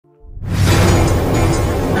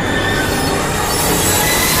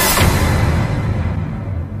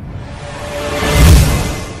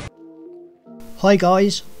Hi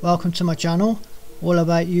guys, welcome to my channel, all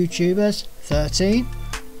about YouTubers 13.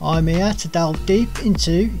 I'm here to delve deep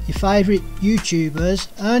into your favourite YouTubers'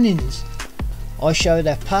 earnings. I show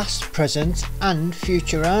their past, present and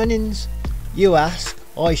future earnings. You ask,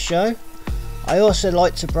 I show. I also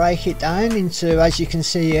like to break it down into, as you can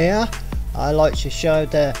see here, I like to show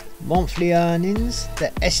the monthly earnings,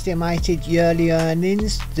 the estimated yearly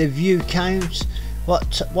earnings, the view counts,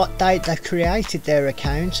 what date they created their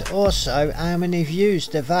account, also how many views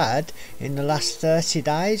they've had in the last 30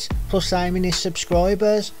 days, plus how many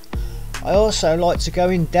subscribers. I also like to go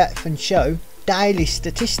in depth and show daily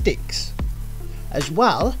statistics, as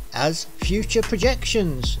well as future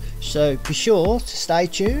projections, so be sure to stay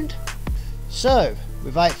tuned. So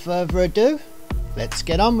without further ado, let's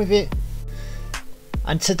get on with it.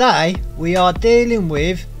 And today we are dealing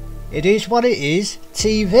with It Is What It Is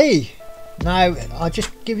TV. Now I'll just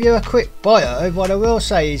give you a quick bio. What I will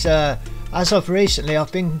say is as of recently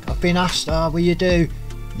I've been asked, will you do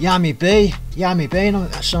Yammy B,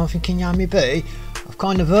 and so I'm thinking Yammy B. I've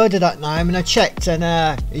kind of heard of that name and I checked,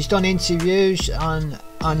 and he's done interviews on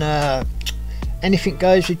Anything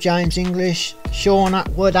Goes with James English, Shaun,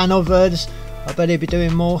 Attwood and others. I bet he'll be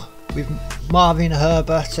doing more with Marvin,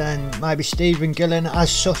 Herbert and maybe Stephen Gillen as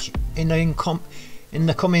such in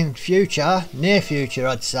the coming future, near future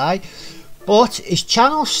I'd say. But his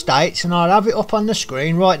channel states, and I'll have it up on the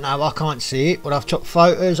screen right now, I can't see it, but I've took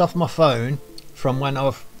photos off my phone from when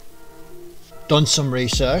I've done some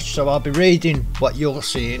research, so I'll be reading what you're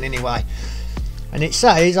seeing anyway. And it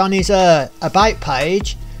says on his about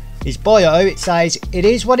page, his bio, it says It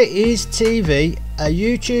Is What It Is TV, a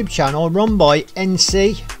YouTube channel run by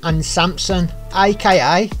NC and Samson,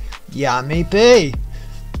 aka Yammy B.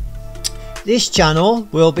 This channel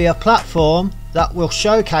will be a platform that will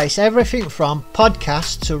showcase everything from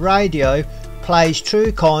podcasts to radio, plays true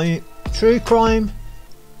crime, fitness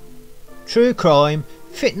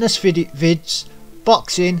vids,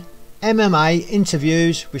 boxing, MMA,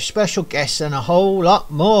 interviews with special guests and a whole lot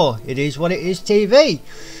more. It is what it is TV.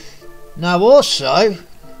 Now also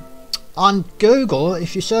on Google,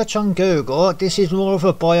 if you search on Google, this is more of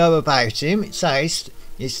a bio about him. It says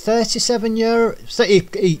he's 37 years,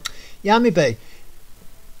 Yammy B,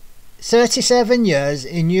 37 years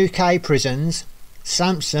in UK prisons.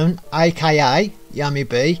 Samson, aka Yammy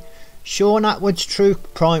B, Shaun Attwood's true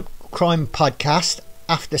crime podcast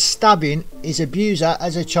after stabbing his abuser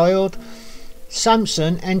as a child.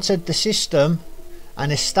 Samson entered the system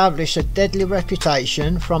and established a deadly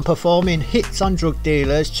reputation, from performing hits on drug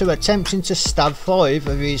dealers to attempting to stab 5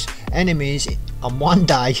 of his enemies on one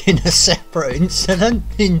day in a separate incident.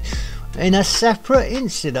 In a separate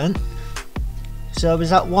incident. So was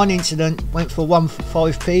that one incident went for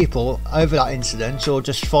 5 people over that incident, or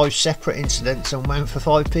just 5 separate incidents and went for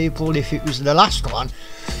 5 people if it was the last one?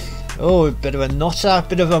 Oh, a bit of a nutter,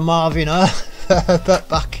 bit of a Marvin Herbert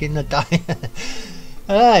back in the day.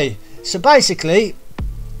 Hey, so basically,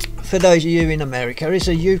 for those of you in America, he's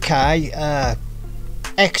a UK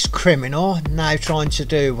ex-criminal now trying to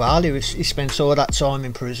do well. He spent all that time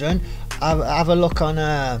in prison. Have a look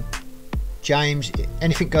on James,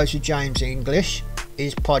 Anything Goes with James English,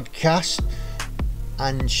 his podcast,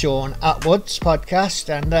 and Shaun Attwood's podcast,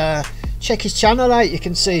 and check his channel out. You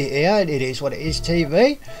can see it here. It Is What It Is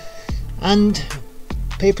TV, and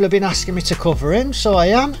people have been asking me to cover him, so I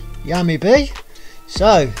am Yammy B.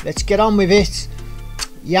 So let's get on with it.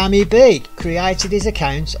 Yammy B created his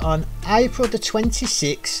account on April the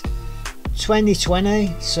 26th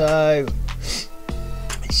 2020, so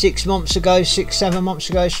 6 months ago, 7 months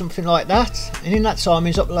ago, something like that. And in that time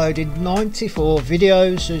he's uploaded 94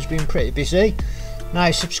 videos, so he's been pretty busy.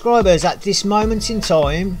 Now subscribers at this moment in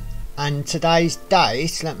time and today's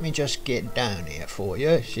date, let me just get down here for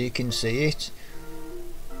you so you can see it.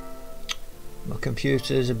 My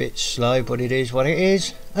computer's a bit slow, but it is what it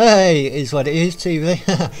is. Hey, it is what it is TV.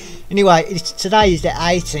 Anyway, today is the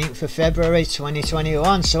 18th of February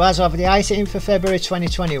 2021. So as of the 18th of February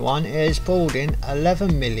 2021, it has pulled in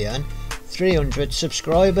 11,300,000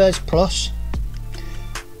 subscribers plus,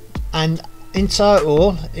 and in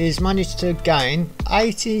total he's managed to gain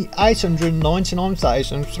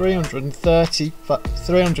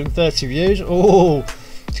 899,330 views. Oh,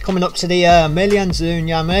 it's coming up to the million soon,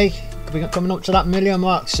 Yammy. We're coming up to that million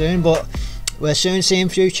mark soon, but we're soon seeing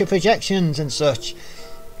future projections and such.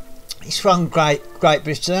 He's from Great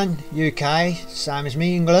Britain, UK, same as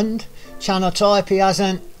me, England. Channel type, he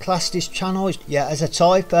hasn't classed his channel yet as a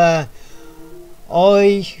type. I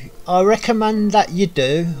recommend that you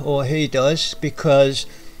do, or he does, because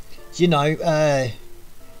you know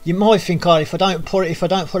you might think, oh, if I don't put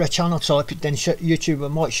a channel type, then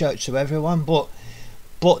YouTube might show it to everyone, but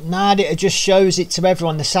now it just shows it to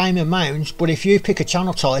everyone the same amount. But if you pick a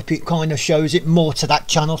channel type, it kind of shows it more to that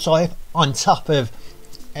channel type on top of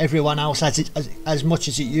everyone else, as much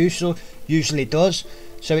as it usually does.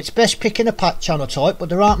 So it's best picking a channel type, but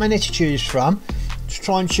there aren't many to choose from. Just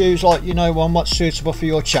try and choose, like, you know, one what's suitable for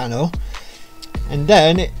your channel, and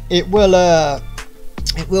then it will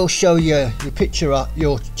show your picture of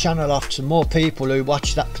your channel off to more people who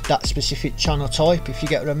watch that specific channel type, if you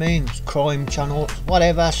get what I mean. Crime channel,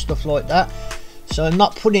 whatever, stuff like that. So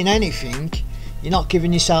not putting anything, you're not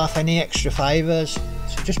giving yourself any extra favours,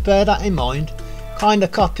 so just bear that in mind. Kind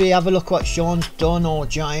of copy, have a look what Shaun's done, or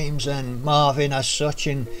James and Marvin as such,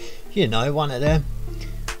 and you know, one of them.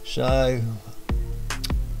 So,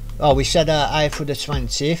 oh, we said April the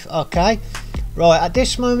 20th. Okay, right, at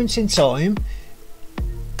this moment in time,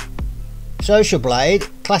 Social Blade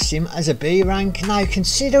class him as a B rank. Now,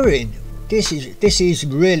 considering this is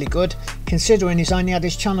really good, considering he's only had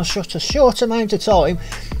his channel shut a short amount of time,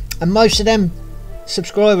 and most of them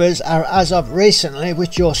subscribers are as of recently,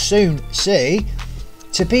 which you'll soon see.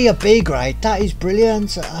 To be a B grade, that is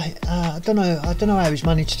brilliant. I don't know how he's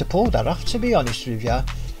managed to pull that off, to be honest with you.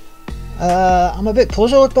 I'm a bit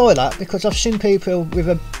puzzled by that, because I've seen people with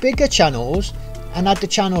a bigger channels and had the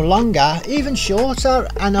channel longer, even shorter,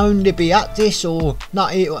 and only be at this, or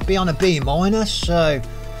not be on a B minus. So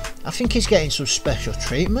I think he's getting some special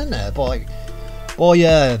treatment there by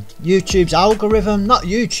YouTube's algorithm. Not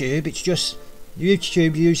YouTube, it's just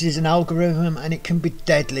YouTube uses an algorithm, and it can be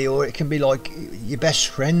deadly, or it can be like your best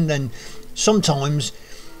friend. And sometimes,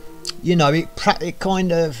 you know, it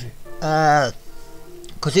kind of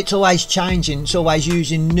because it's always changing, it's always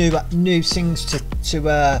using new things to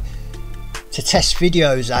test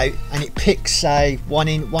videos out, and it picks, say, one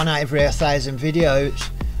out every 1,000 videos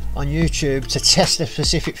on YouTube to test a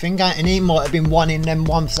specific thing out, and he might have been one in them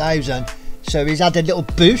 1,000. So he's had a little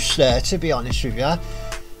boost there, to be honest with you.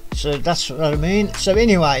 So that's what I mean. So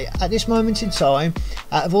anyway, at this moment in time,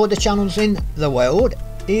 out of all the channels in the world,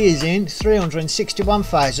 he is in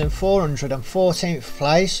 361,414th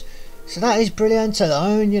place. So that is brilliant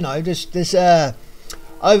alone. You know, there's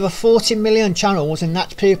over 40 million channels, and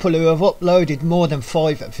that's people who have uploaded more than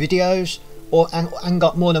 5 videos, and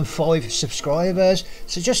got more than 5 subscribers.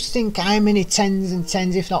 So just think how many tens and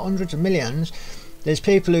tens, if not hundreds of millions. There's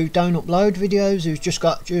people who don't upload videos, who've just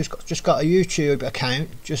got a YouTube account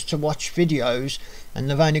just to watch videos, and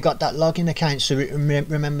they've only got that login account, so it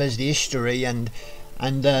remembers the history and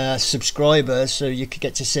subscribers, so you could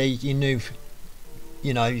get to see your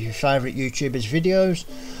your favourite YouTubers' videos.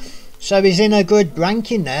 So he's in a good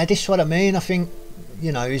ranking there. This is what I mean. I think,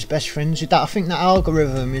 you know, he's best friends with that. I think that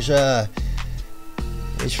algorithm is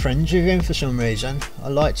friends with him for some reason.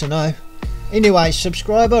 I'd like to know. Anyway,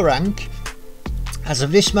 subscriber rank. As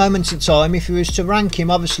of this moment in time, if you was to rank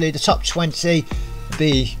him, obviously the top 20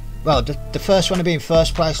 be, well, the first one to be in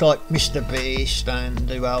first place, like Mr. Beast and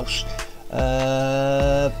who else,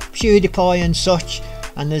 PewDiePie and such.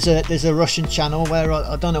 And there's a Russian channel where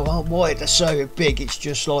I don't know why they're so big. It's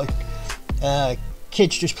just like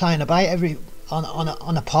kids just playing about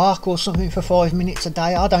on a park or something for 5 minutes a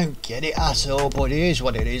day. I don't get it at all, but it is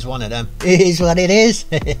what it is. One of them. It is what it is.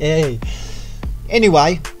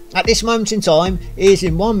 Anyway, at this moment in time, he is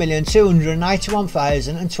in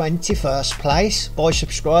 1,281,021st place by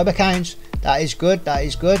subscriber counts. That is good. That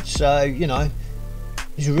is good. So, you know,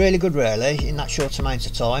 he's really good, really, in that short amount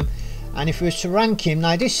of time. And if we was to rank him,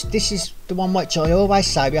 now this is the one which I always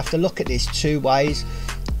say we have to look at this 2 ways.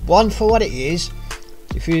 One, for what it is.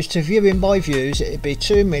 If you was to view him by views, it'd be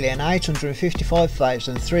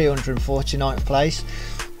 2,855,349th place.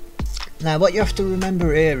 Now what you have to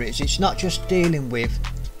remember here is it's not just dealing with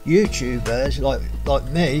YouTubers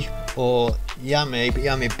like me or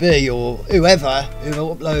Yammy B or whoever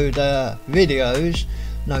who upload videos.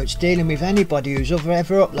 No, it's dealing with anybody who's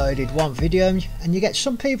ever uploaded one video. And you get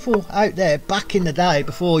some people out there back in the day,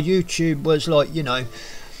 before YouTube was, like, you know,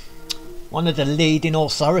 one of the leading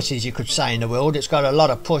authorities, you could say, in the world. It's got a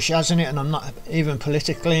lot of push, hasn't it? And I'm not even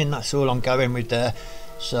politically, and that's all I'm going with there.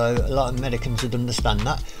 So a lot of Americans would understand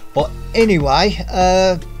that. But anyway,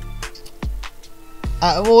 out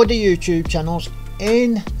of all the YouTube channels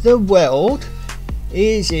in the world,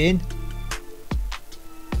 is in,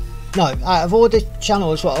 no, out of all the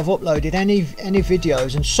channels what have uploaded any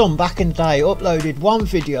videos, and some back in the day uploaded one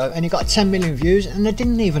video and it got 10 million views and they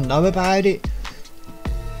didn't even know about it.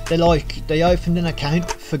 They opened an account,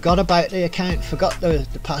 forgot about the account, forgot the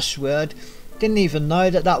password, didn't even know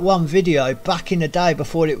that that one video back in the day,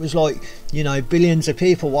 before it was like, you know, billions of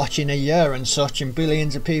people watching a year and such, and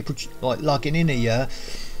billions of people like logging in a year,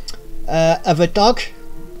 of a dog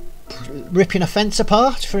ripping a fence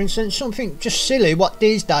apart, for instance, something just silly. What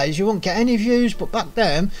these days you won't get any views, but back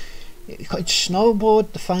then it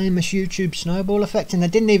snowballed, the famous YouTube snowball effect, and they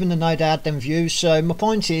didn't even know they had them views. So my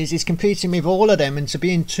point is, he's competing with all of them, and to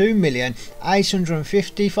be in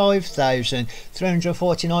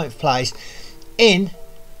 2,855,349th place in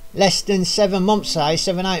less than 7 months, say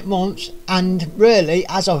 7-8 months, and really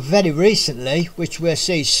as of very recently, which we'll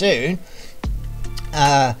see soon,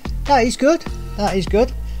 that is good. That is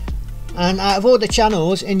good. And out of all the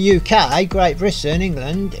channels in UK, Great Britain,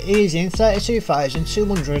 England, he's in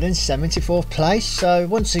 32,274th place. So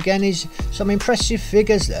once again, he's some impressive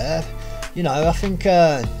figures there. You know, I think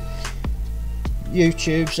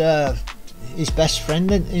YouTube's his best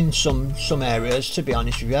friend in some areas, to be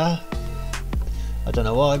honest with you. I don't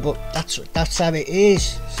know why, but that's how it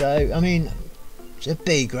is. So I mean, it's a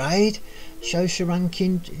B grade. Social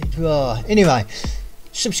ranking. Anyway,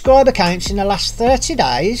 subscriber counts in the last 30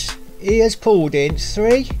 days. He has pulled in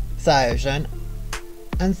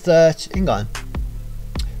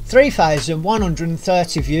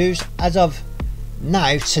 3,130 views as of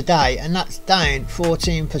now today, and that's down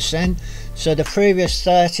 14%. So the previous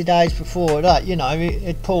 30 days before that, you know,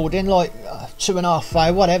 it pulled in like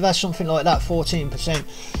 2.5, whatever, something like that, 14%.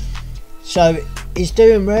 So he's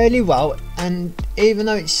doing really well, and even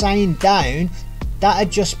though it's saying down,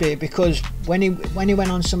 that'd just be because when he went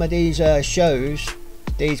on some of these shows,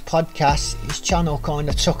 these podcasts, his channel kind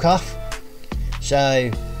of took off.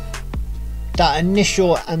 So that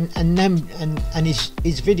initial and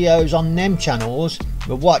his videos on them channels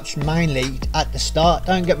were watched mainly at the start.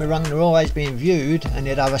 Don't get me wrong, they're always being viewed, and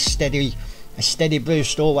they'd have a steady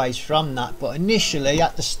boost always from that, but initially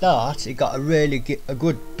at the start it got a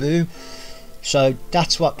good boom. So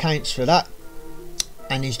that's what counts for that,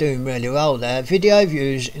 and he's doing really well there. Video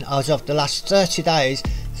views as of the last 30 days,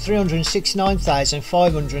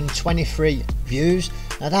 369,523 views.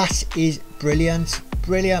 Now that is brilliant.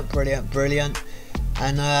 And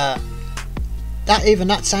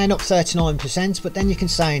that's saying up 39%, but then you can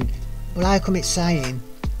say, well, how come it's saying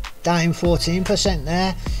down 14%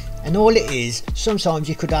 there? And all it is, sometimes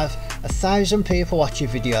you could have 1,000 people watch your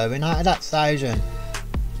video, and out of that 1,000,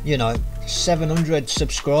 you know, 700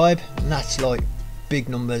 subscribe, and that's like big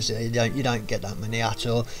numbers. You don't get that many at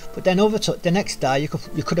all. But then the next day you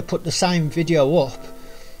could have put the same video up,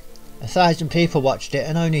 1,000 people watched it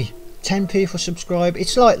and only 10 people subscribe.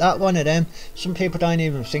 It's like that, one of them. Some people don't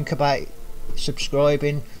even think about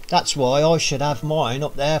subscribing. That's why I should have mine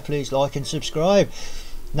up there. Please like and subscribe.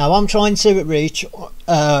 Now I'm trying to reach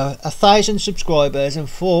 1,000 subscribers and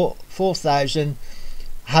 4,000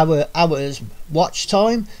 hours watch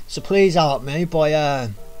time, so please help me by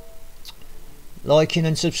liking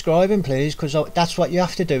and subscribing, please, because that's what you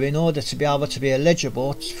have to do in order to be able to be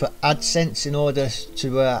eligible for AdSense, in order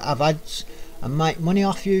to have ads and make money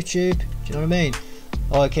off YouTube. Do you know what I mean?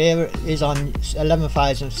 Like here he's on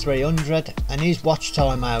 11,300 and his watch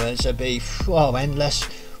time hours would be endless.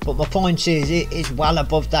 But my point is, it is well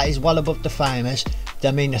above that. He's well above the famous. I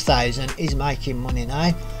mean, 1,000. He's making money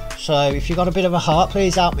now. So if you've got a bit of a heart,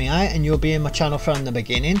 please help me out, and you'll be in my channel from the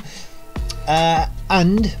beginning.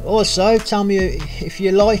 And also tell me if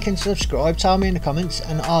you like and subscribe. Tell me in the comments,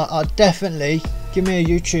 and I'll definitely give me a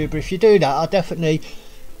YouTuber. If you do that, I'll definitely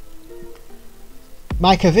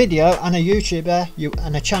make a video and a YouTuber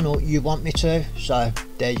and a channel you want me to. So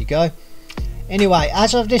there you go. Anyway,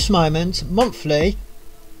 as of this moment, monthly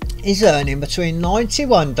is earning between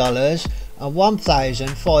 $91 and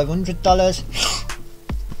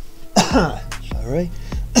 $1,500. Sorry.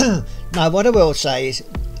 Now what I will say is,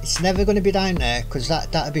 it's never going to be down there, because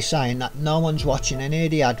that'd be saying that no one's watching any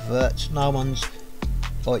of the adverts, no one's,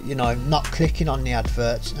 like, you know, not clicking on the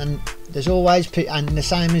adverts. And there's always and the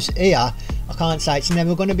same as here, I can't say it's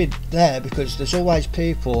never going to be there, because there's always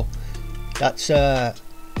people that's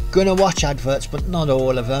gonna watch adverts, but not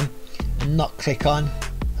all of them, and not click on,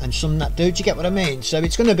 and some that do. Do you get what I mean? So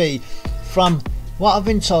it's going to be, from what I've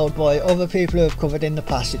been told by other people who have covered in the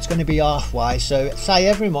past, it's going to be halfway. So say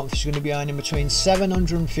every month it's going to be earning between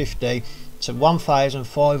 $750 to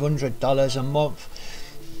 $1,500 a month.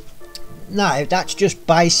 Now that's just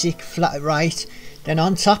basic flat rate. Then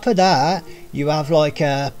on top of that, you have like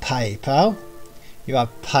a PayPal, you have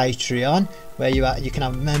Patreon, where you can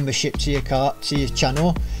have membership to your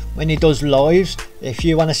channel. When he does lives, if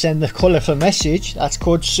you want to send a colourful message, that's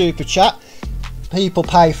called super chat. People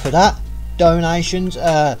pay for that. Donations.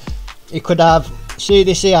 It could have, see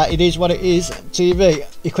this here, it is what it is, TV.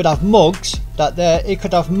 It could have mugs that there he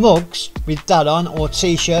could have mugs with that on, or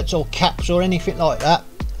t-shirts or caps or anything like that,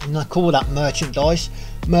 and I call that merchandise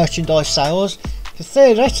sales. So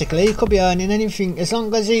theoretically he could be earning anything as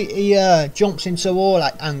long as he jumps into all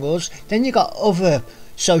like angles. Then you got other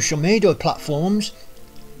social media platforms,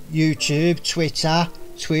 YouTube, Twitter,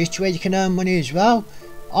 Twitch, where you can earn money as well.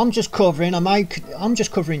 I'm just covering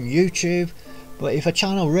YouTube, but if a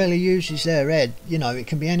channel really uses their head, you know, it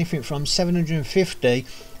can be anything from 750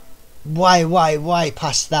 way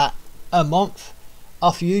past that a month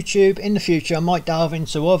off YouTube. In the future I might delve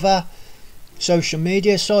into other social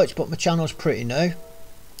media sites, but my channel's pretty new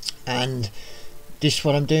and this is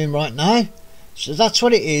what I'm doing right now. So that's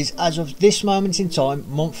what it is as of this moment in time,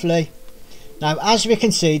 monthly. Now as we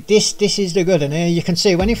can see, this is the good one here. You can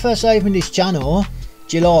see when he first opened his channel,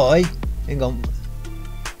 July, hang on,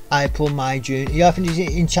 April, May, June, he opened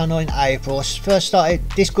his channel in April. First started,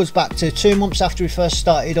 this goes back to 2 months after he first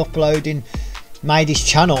started uploading, made his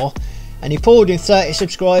channel, and he pulled in 30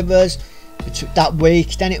 subscribers that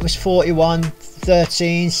week. Then it was 41,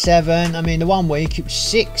 13, 7, I mean the one week it was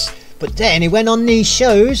 6, but then he went on these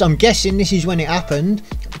shows. I'm guessing this is when it happened,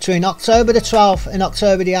 between October the 12th and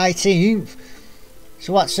October the 18th.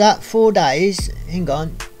 So what's that, 4 days, hang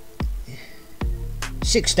on,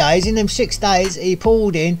 6 days. In them 6 days he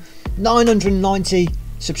pulled in 990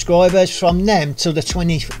 subscribers from them to the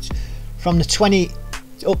 20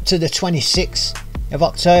 up to the 26th of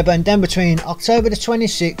October, and then between October the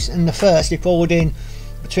 26th and the 1st he pulled in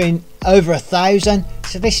between over 1,000.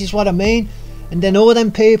 So this is what I mean. And then all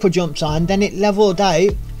them people jumped on, then it leveled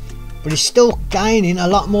out, but he's still gaining a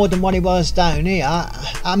lot more than what he was down here.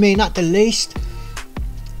 I mean at the least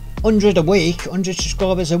 100 a week, 100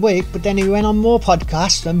 subscribers a week. But then he went on more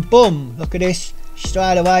podcasts and boom, look at this,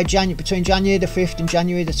 straight away between January the 5th and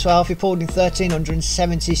January the 12th he pulled in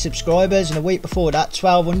 1,370 subscribers, and a week before that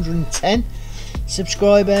 1,210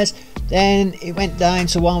 subscribers. Then it went down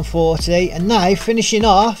to 140, and now finishing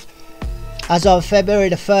off as of February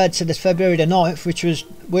the 3rd to the February the 9th, which was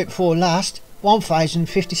week before last,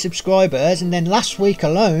 1,050 subscribers. And then last week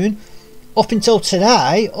alone, up until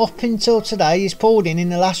today he's pulled in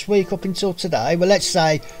the last week up until today, well let's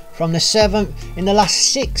say from the 7th, in the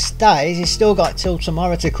last 6 days, he's still got till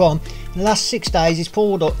tomorrow to come, in the last 6 days he's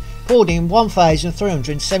pulled in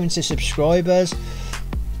 1,370 subscribers.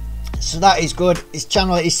 So that is good. His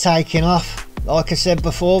channel is taking off. Like I said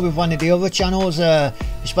before with one of the other channels, you're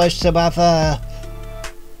supposed to have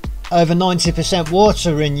over 90%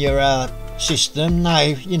 water in your system. Now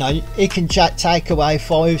you know it can take away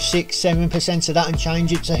 5, 6, 7% of that and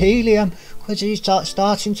change it to helium, because he's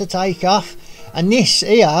starting to take off. And this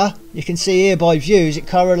here, you can see here by views, it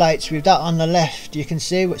correlates with that on the left. You can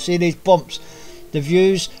see these bumps, the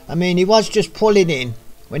views. I mean, he was just pulling in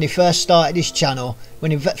when he first started his channel.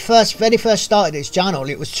 When he very first started his channel,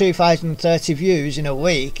 it was 2,030 views in a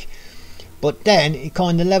week, but then he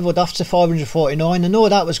kind of leveled off to 549, and all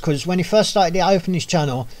that was because when he first started to open his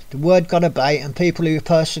channel, the word got about and people who he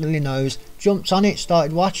personally knows jumped on it,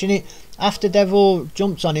 started watching it. After they've all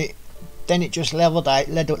jumped on it, then it just leveled out.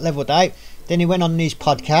 Then he went on these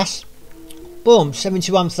podcasts, boom,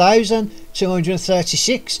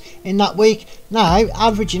 71,236 in that week. Now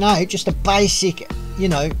averaging out just a basic, you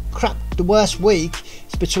know, crap, the worst week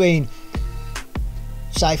is between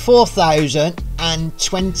say 4,000 and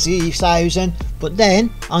 20,000. But then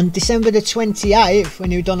on December the 28th,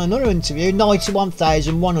 when he done another interview,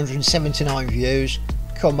 91,179 views.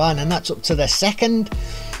 Come on, and that's up to the 2nd.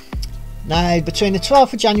 Now between the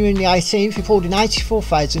 12th of January and the 18th he pulled in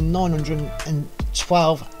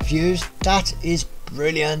 84,912 views. That is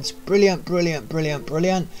brilliant.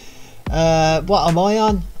 What am I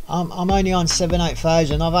on? I'm only on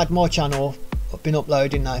 7,000-8,000. I've had my channel, I've been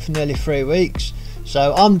uploading now for nearly 3 weeks,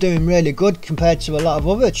 so I'm doing really good compared to a lot of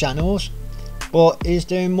other channels, but he's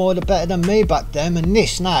doing better than me back then. And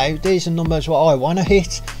this now, these are numbers what I want to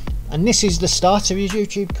hit, and this is the start of his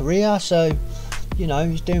YouTube career, so you know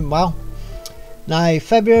he's doing well. Now between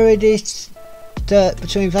February the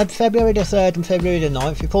 3rd and February the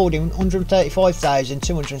 9th he pulled in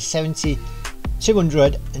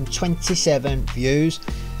 135,227 views.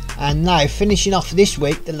 And now finishing off this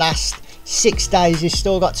week, the last 6 days, he's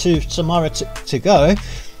still got tomorrow to go,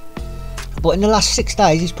 but in the last 6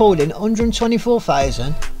 days he's pulled in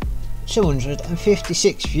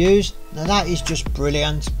 124,256 views. Now that is just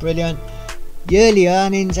brilliant. Yearly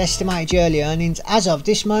earnings, estimated yearly earnings as of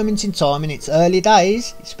this moment in time, in its early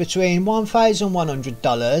days, it's between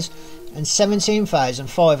 $1,100 and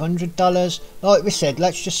 $17,500. Like we said,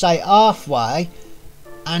 let's just say halfway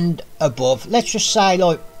and above, let's just say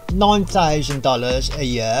like $9,000 a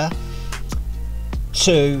year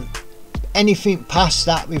to anything past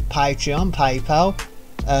that with Patreon, PayPal,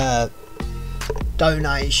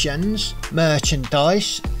 donations,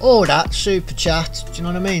 merchandise, all that, super chat, do you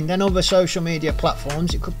know what I mean? Then other social media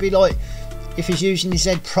platforms, it could be like, if he's using his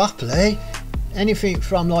head properly, anything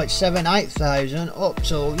from like 7,000-8,000 up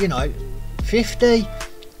to, you know, 50.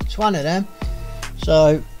 It's one of them.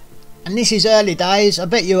 So, and this is early days. I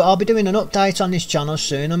bet you I'll be doing an update on this channel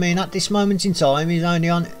soon. I mean, at this moment in time, he's only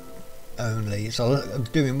on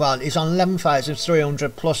doing well. He's on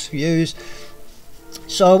 11,300 plus views.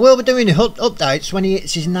 So we'll be doing updates when he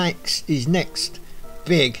hits his next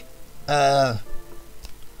big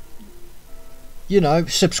you know,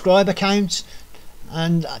 subscriber count,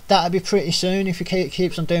 and that'll be pretty soon if he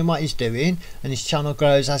keeps on doing what he's doing and his channel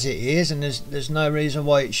grows as it is, and there's no reason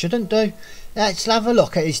why it shouldn't do. Let's have a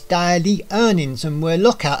look at his daily earnings, and we'll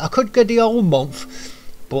look at, I could go the whole month,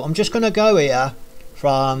 but I'm just going to go here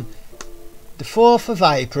from the 4th of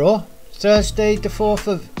April, Thursday the 4th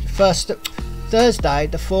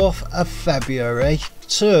of February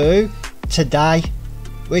to today,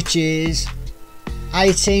 which is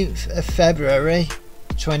 18th of February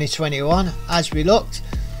 2021. As we looked,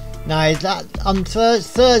 now that on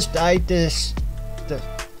Thursday the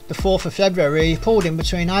 4th of February, he pulled in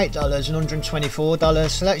between $8 and $124,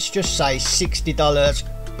 so let's just say $60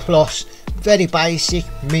 plus, very basic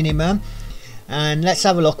minimum. And let's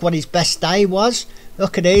have a look what his best day was.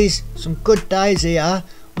 Look at these, some good days here.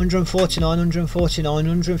 149, 149,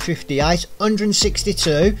 158,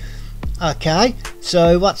 162. Okay,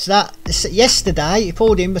 so what's that? Yesterday he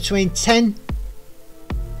pulled in between $10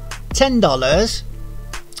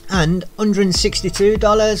 and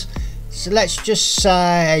 $162. So let's just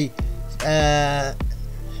say 7,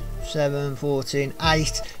 14,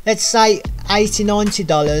 8. Let's say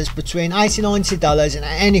 $80-90, between $80-90 and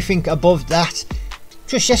anything above that.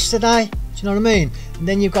 Just yesterday, do you know what I mean? And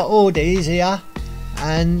then you've got all these here,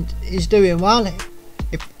 and he's doing well.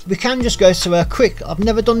 If we can just go to a quick, I've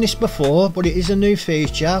never done this before, but it is a new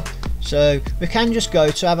feature, so we can just go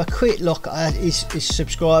to have a quick look at his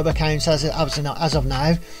subscriber counts as of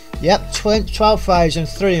now. Yep,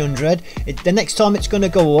 12,300. The next time it's going to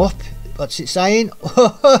go up, what's it saying?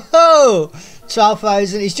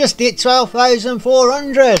 12,000. It's just hit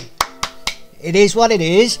 12,400. It is what it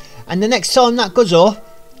is, and the next time that goes up,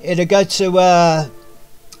 it'll go to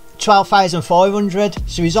 12,500.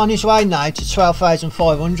 So he's on his way now to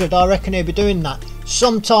 12,500. I reckon he'll be doing that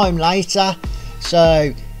sometime later.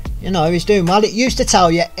 So, you know, he's doing well. It used to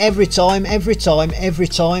tell you every time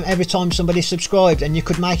somebody subscribed, and you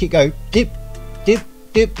could make it go dip, dip,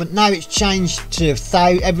 dip. But now it's changed to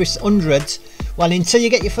every hundreds. Well, until you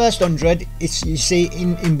get your first 100, it's, you see,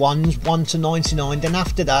 in ones, 1 to 99. Then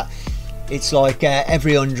after that, it's like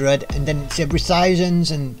every 100, and then it's every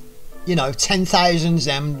thousands, and you know, 10,000s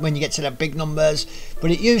then when you get to the big numbers. But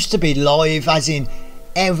it used to be live, as in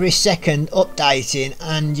every second updating,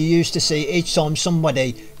 and you used to see each time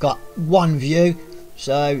somebody got 1 view.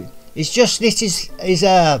 So it's just, this is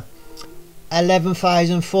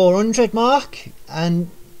 11,400 mark, and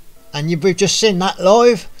we've just seen that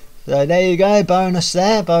live. So there you go, bonus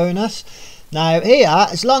there, bonus. Now here,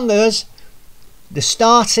 as long as the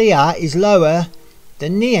start here is lower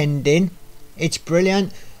than the ending, it's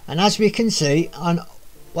brilliant. And as we can see, on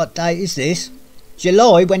what date is this?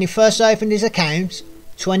 July, when he first opened his account,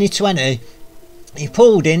 2020, he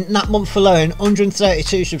pulled in that month alone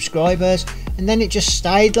 132 subscribers, and then it just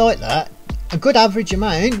stayed like that, a good average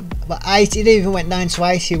amount. But 80, it even went down to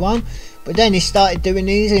 81. But then he started doing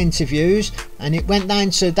these interviews, and it went down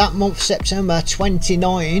to that month, September,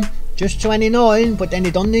 29, just 29. But then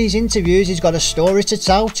he done these interviews, he's got a story to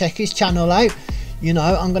tell. Check his channel out. You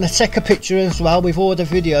know, I'm going to take a picture as well with all the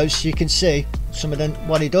videos so you can see some of them,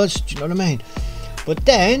 what he does, do you know what I mean? But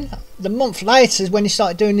then the month later is when he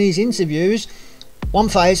started doing these interviews,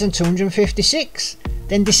 1,256.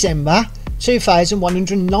 Then December,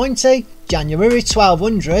 2,190. January,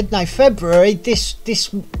 1,200. Now February,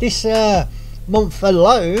 this month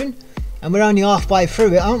alone, and we're only halfway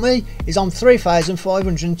through it, aren't we? He's on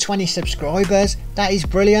 3,520 subscribers. That is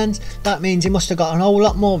brilliant. That means he must have got a whole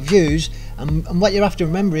lot more views. And what you have to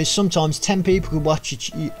remember is sometimes 10 people could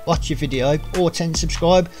watch your video, or 10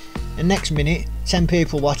 subscribe, and next minute 10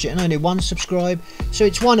 people watch it and only 1 subscribe. So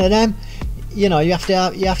it's one of them. You know, you have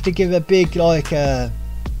to give a big like to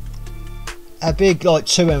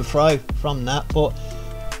and fro from that. But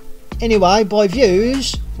anyway, by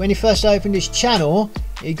views, when he first opened his channel,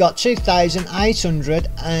 he got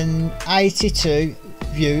 2,882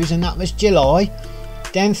 views, and that was July.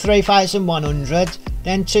 Then 3,100.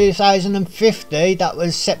 Then 2050, that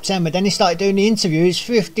was September. Then he started doing the interviews,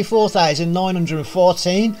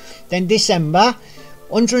 54,914. Then December,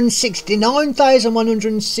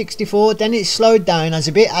 169,164. Then it slowed down as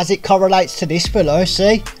a bit as it correlates to this below.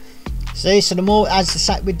 See, so the more, as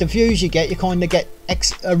with the views you get, you kind of get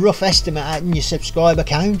a rough estimate out in your subscriber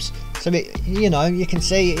counts. So it, you know, you can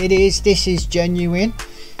see this is genuine.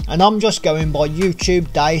 And I'm just going by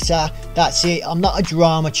YouTube data, that's it. I'm not a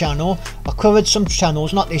drama channel. I covered some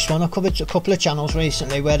channels, not this one, I covered a couple of channels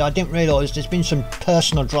recently where I didn't realise there's been some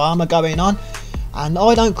personal drama going on, and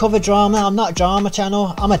I don't cover drama. I'm not a drama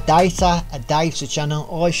channel, I'm a data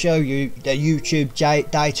channel. I show you the YouTube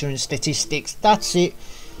data and statistics, that's it.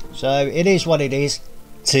 So it is what it is,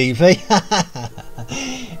 TV.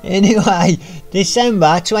 Anyway,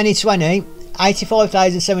 December 2020,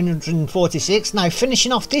 85,746. Now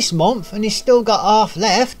finishing off this month, and he's still got half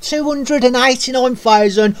left,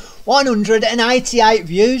 289,188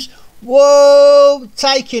 views. Whoa,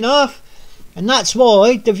 taking off. And that's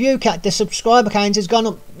why the subscriber count has gone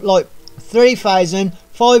up like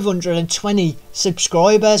 3,520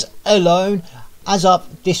 subscribers alone as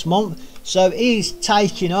of this month. So he's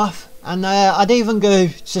taking off. And I'd even go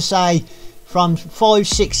to say from 5,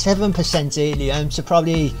 6, 7% helium to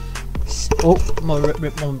probably, oh, my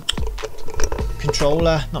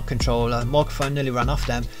microphone nearly ran off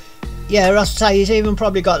them. Yeah, I'd say he's even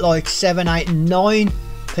probably got like 7, 8,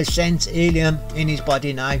 9% helium in his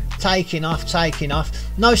body now. Taking off.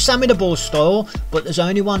 No Sammy the Bull style, but there's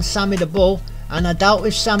only one Sammy the Bull, and I dealt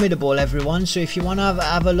with Sammy the Bull, everyone. So if you want to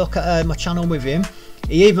have a look at my channel with him,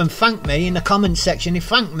 he even thanked me in the comments section. He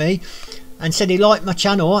thanked me and said he liked my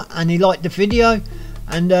channel and he liked the video.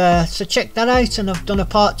 And so check that out, and I've done a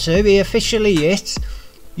part 2. He officially hit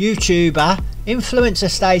YouTuber influencer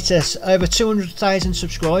status, over 200,000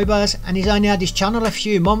 subscribers, and he's only had his channel a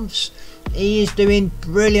few months. He is doing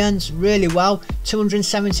brilliant, really well.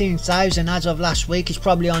 217,000 as of last week. He's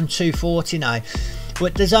probably on 240 now,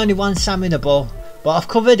 but there's only one Sammy the Bull. But I've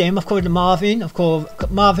covered him. I've covered Marvin, I've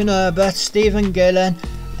covered Marvin, Herbert, Stephen, Gillen,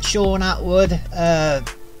 Shaun, Attwood,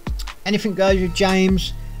 anything goes with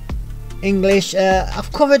James, English.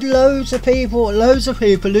 I've covered loads of people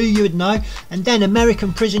who you would know. And then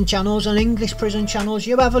American prison channels and English prison channels,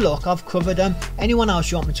 you have a look, I've covered them. Anyone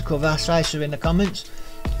else you want me to cover, say so in the comments.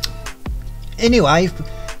 Anyway,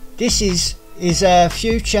 this is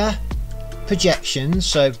future projections,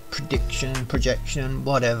 so projection,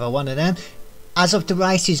 whatever, one of them. As of the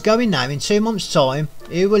rate he's going now, in 2 months time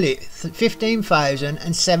he will hit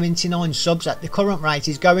 15,079 subs at the current rate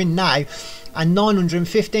he's going now, and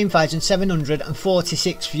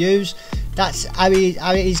 915,746 views. That's how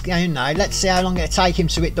he's going now. Let's see how long it'll take him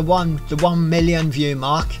to hit the 1 million view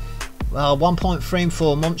mark. Well,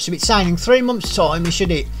 1.34 months. So it's saying in 3 months time he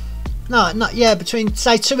should hit, between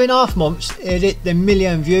say 2.5 months he'll hit the 1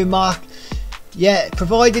 million view mark. Yeah,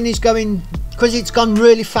 providing he's going, because it's gone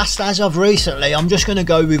really fast as of recently, I'm just going to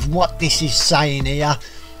go with what this is saying here,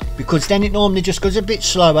 because then it normally just goes a bit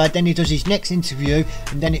slower, then he does his next interview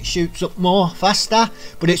and then it shoots up more faster,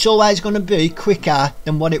 but it's always going to be quicker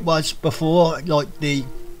than what it was before, like the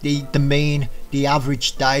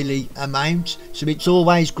average daily amount. So it's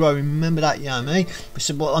always growing, remember that, Yammy.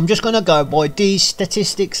 So, but I'm just going to go by these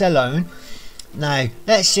statistics alone. Now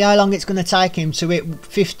let's see how long it's going to take him to hit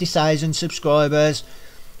 50,000 subscribers.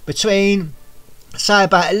 Between say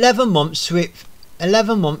about 11 months to hit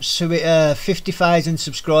 50,000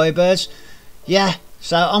 subscribers. Yeah,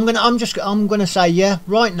 so I'm gonna say, yeah,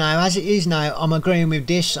 right now as it is now, I'm agreeing with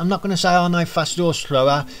this. I'm not gonna say I know faster or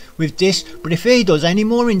slower with this, but if he does any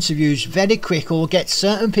more interviews very quick or get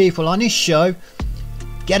certain people on his show,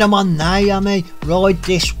 get them on now, Yammy. Ride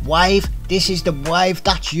this wave. This is the wave.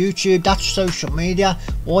 That's YouTube, that's social media.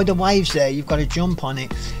 Why the waves there? You've got to jump on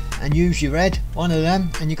it and use your head, one of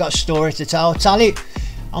them, and you got a story to tell it.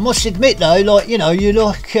 I must admit though, like, you know, you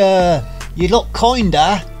look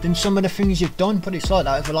kinder than some of the things you've done, but it's like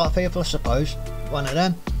that for a lot of people, I suppose. One of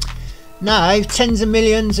them. Now tens of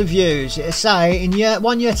millions of views. It'll say in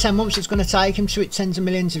 1 year 10 months it's going to take him to hit tens of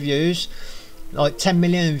millions of views, like 10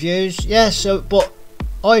 million views. Yeah, so but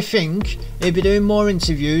I think he'll be doing more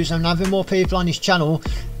interviews and having more people on his channel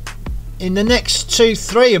in the next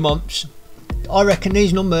 2-3 months. I reckon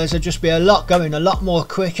these numbers will just be a lot more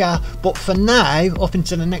quicker. But for now, up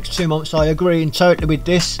into the next 2 months, I agree totally with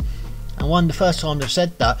this. And one of the first times I've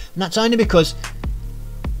said that, and that's only because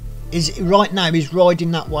right now he's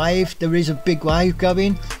riding that wave. There is a big wave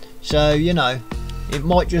going, so you know, it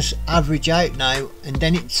might just average out now, and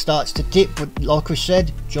then it starts to dip. But like I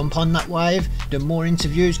said, jump on that wave, do more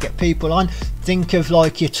interviews, get people on. Think of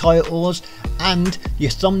like your titles and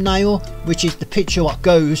your thumbnail, which is the picture what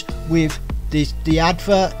goes with the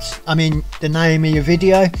adverts, I mean the name of your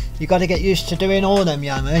video. You got to get used to doing all them,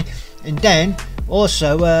 Yammy. And then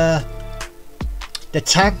also the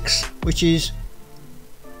tags, which is,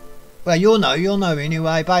 well, you'll know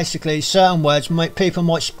anyway. Basically certain words people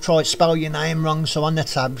might try to spell your name wrong, so on the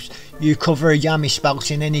tabs you cover a Yammy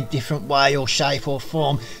spelt in any different way or shape or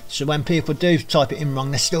form, so when people do type it in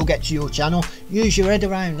wrong they still get to your channel. Use your head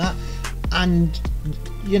around that, and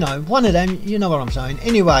you know, one of them, you know what I'm saying.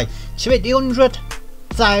 Anyway, so at the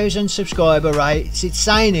 100,000 subscriber rate, it's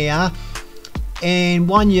saying here in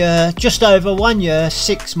 1 year, just over 1 year,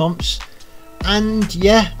 6 months, and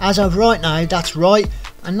yeah, as of right now, that's right.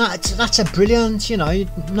 And that's a brilliant, you know,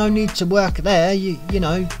 no need to work there. You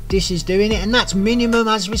know, this is doing it, and that's minimum,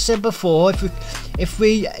 as we said before. If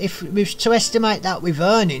we to estimate that with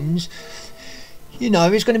earnings, you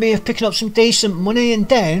know, it's going to be picking up some decent money. And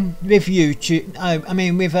then with YouTube, I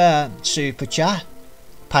mean with Super Chat,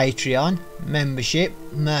 Patreon, membership,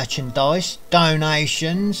 merchandise,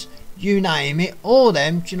 donations, you name it, all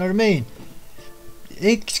them. Do you know what I mean?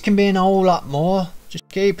 It can be a whole lot more. Just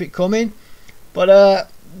keep it coming. But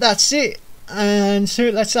that's it. And so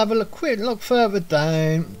let's have a quick look further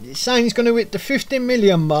down. It's saying it's going to hit the 50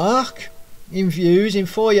 million mark in views in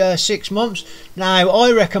 4 years, 6 months. Now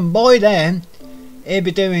I reckon by then he'll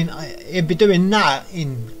be doing that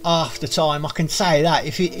in half the time. I can say that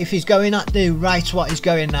if he's going at the rate what he's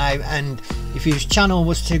going now, and if his channel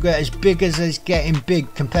was to get as big as it's getting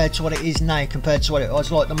big compared to what it is now, compared to what it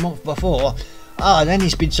was like the month before, then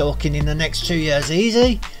he's been talking in the next 2 years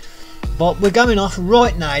easy. But we're going off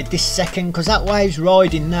right now this second, because that wave's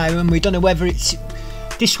riding now, and we don't know whether it's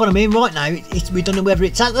this, what I mean, right now we don't know whether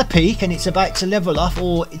it's at the peak and it's about to level off,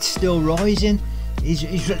 or it's still rising.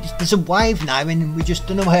 There's a wave now and we just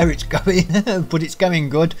don't know where it's going. But it's going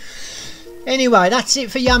good. Anyway, that's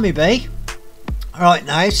it for Yammy B right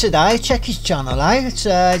now today. Check his channel out.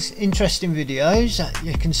 It's interesting videos that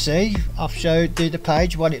you can see. I've showed the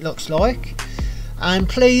page what it looks like. And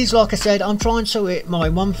please, like I said, I'm trying to hit my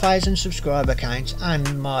 1,000 subscriber count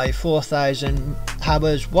and my 4,000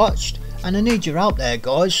 hours watched, and I need your help there,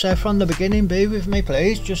 guys. So from the beginning, be with me,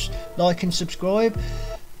 please. Just like and subscribe,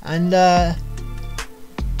 and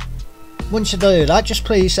once you do that, just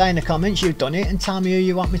please say in the comments you've done it and tell me who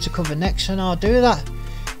you want me to cover next, and I'll do that.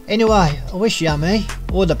 Anyway, I wish Yammy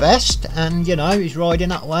all the best, and you know, he's riding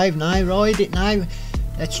that wave now. Ride it now.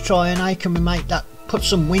 Let's try and how can we make that, put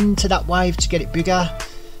some wind to that wave to get it bigger.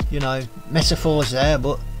 You know, metaphors there,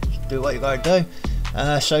 but do what you gotta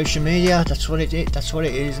do. Social media, that's what it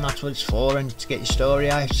is, and that's what it's for, and to get your story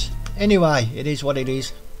out. Anyway, it is what it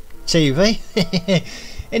is. TV.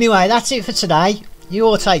 Anyway, that's it for today. You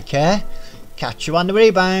all take care. Catch you on the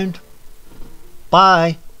rebound.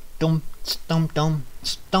 Bye. Dum dum dum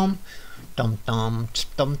dum dum dum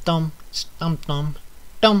dum dum dum dum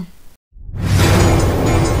dum.